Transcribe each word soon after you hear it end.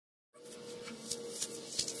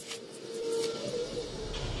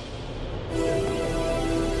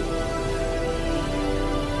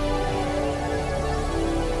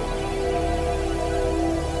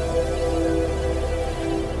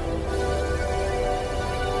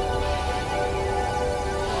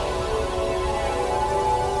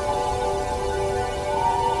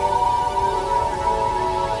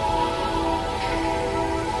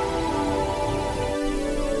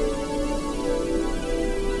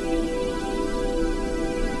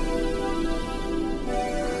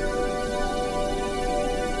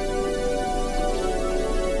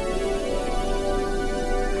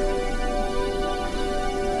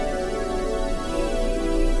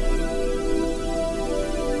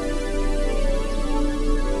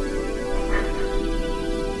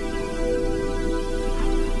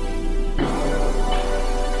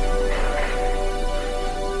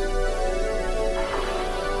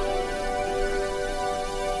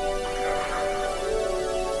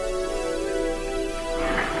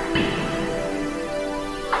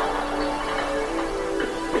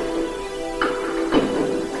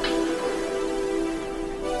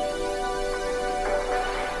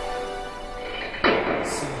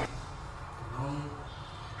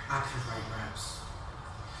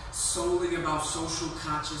simply about social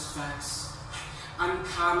conscious facts,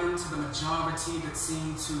 uncommon to the majority that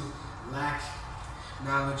seem to lack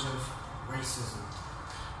knowledge of racism,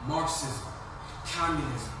 Marxism,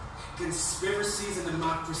 communism, conspiracies, and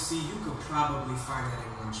democracy. You could probably find that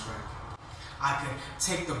in one track. I could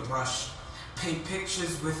take the brush, paint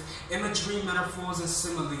pictures with imagery, metaphors, and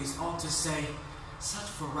similes, all to say such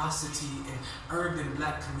ferocity in urban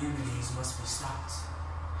black communities must be stopped.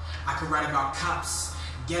 I could write about cops,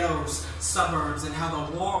 ghettos, suburbs, and how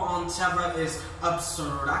the war on terror is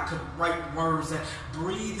absurd. I could write words that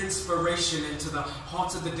breathe inspiration into the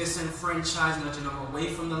hearts of the disenfranchised, nudging them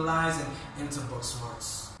away from the lies and into book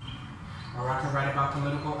smarts. Or I could write about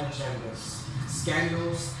political agendas,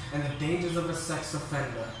 scandals, and the dangers of a sex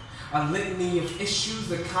offender. A litany of issues.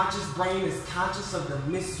 The conscious brain is conscious of the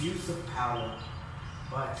misuse of power.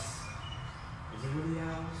 But is it really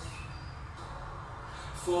ours?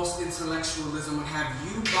 False intellectualism would have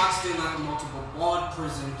you boxed in like a multiple barred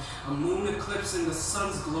prison, a moon eclipse in the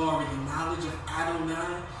sun's glory, the knowledge of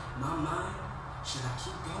Adonai, my mind. Should I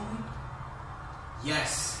keep going?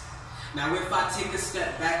 Yes. Now if I take a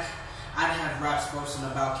step back, I'd have raps boasting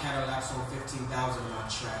about Cadillacs on 15,000 my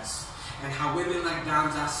tracks, and how women like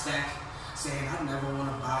dimes I stack, saying I'd never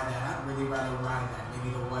want to buy that, I'd really rather ride that,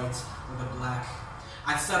 maybe the white or the black.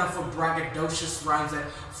 I'd settle for braggadocious rhymes that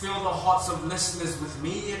fill the hearts of listeners with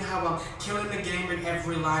me, and how I'm killing the game in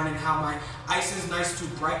every line, and how my ice is nice, too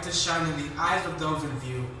bright to shine in the eyes of those in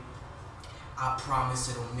view. I promise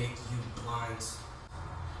it'll make you blind.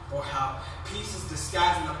 Or how peace is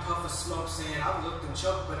disguised in a puff of smoke, saying I've looked and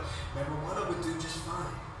choked, but marijuana would do just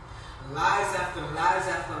fine. Lies after lies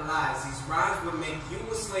after lies, these rhymes would make you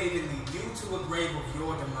a slave and lead you to a grave of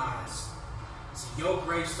your demise. So your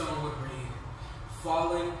gravestone would read,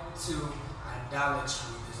 falling to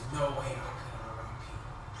idolatry, there's no way I could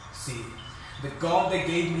R.I.P. See, the God that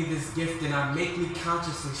gave me this gift and I make me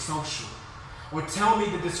consciously social, or tell me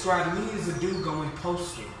to describe me as a dude going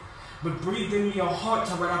postal, but breathe in me a heart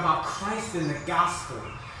to write about Christ and the gospel,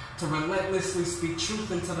 to relentlessly speak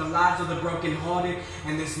truth into the lives of the brokenhearted,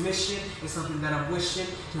 and this mission is something that I'm wishing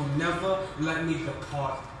He'll never let me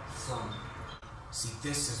depart from. See,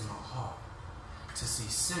 this is my heart, to see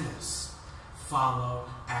sinners follow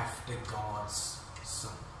after God's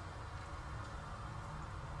Son.